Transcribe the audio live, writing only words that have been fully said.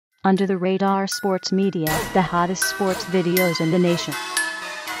Under the Radar Sports Media, the hottest sports videos in the nation.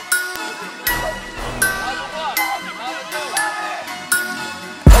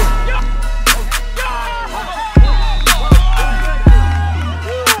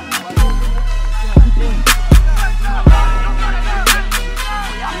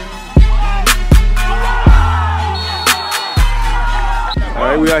 All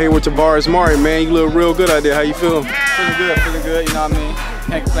right, we out here with Tavares, man. You look real good out there. How you feeling? Feeling good, you know what I mean?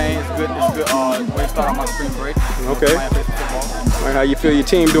 Can't complain, it's good way to start out my spring break. Okay. All right, how you feel your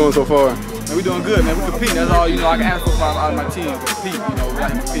team doing so far? Man, we doing good, man. We competing, that's all, I can ask for out of my team. We compete, we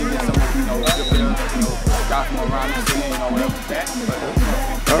got to compete against some, good players, guys from around the city,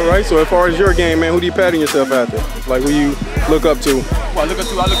 whatever. All right, so as far as your game, man, who do you pattern yourself after? Like, who you look up to? Well, I look up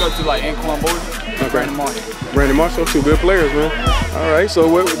to like Anquan Bowden and Brandon Marshall. Brandon Marshall, two good players, man. All right,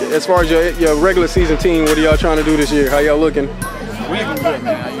 so as far as your regular season team, what are y'all trying to do this year? How y'all looking? We even good,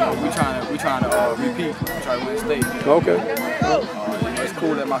 man. We trying to repeat, try to win state. Okay. It's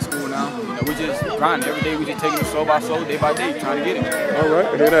cool at my school now. We just grinding every day. We just taking it slow by slow, day by day, trying to get it. All right,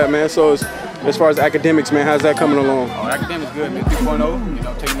 I hear that, man. So as far as academics, man, how's that coming along? Oh, academics good, man.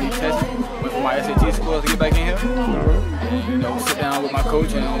 3.0. Taking these tests. Went for my SAT scores to get back in here. All right. And, sit down with my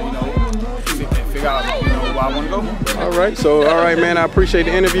coach and figure out where I want to go. All right, so man, I appreciate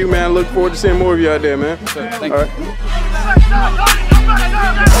the interview, man. I look forward to seeing more of you out there, man. Sure, thank you.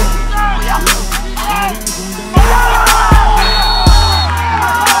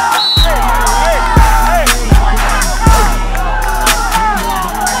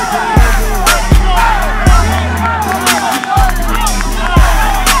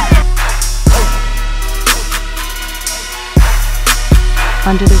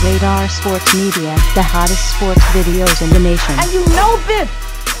 Under the Radar Sports Media, the hottest sports videos in the nation. And you know this,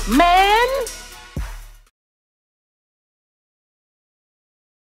 man.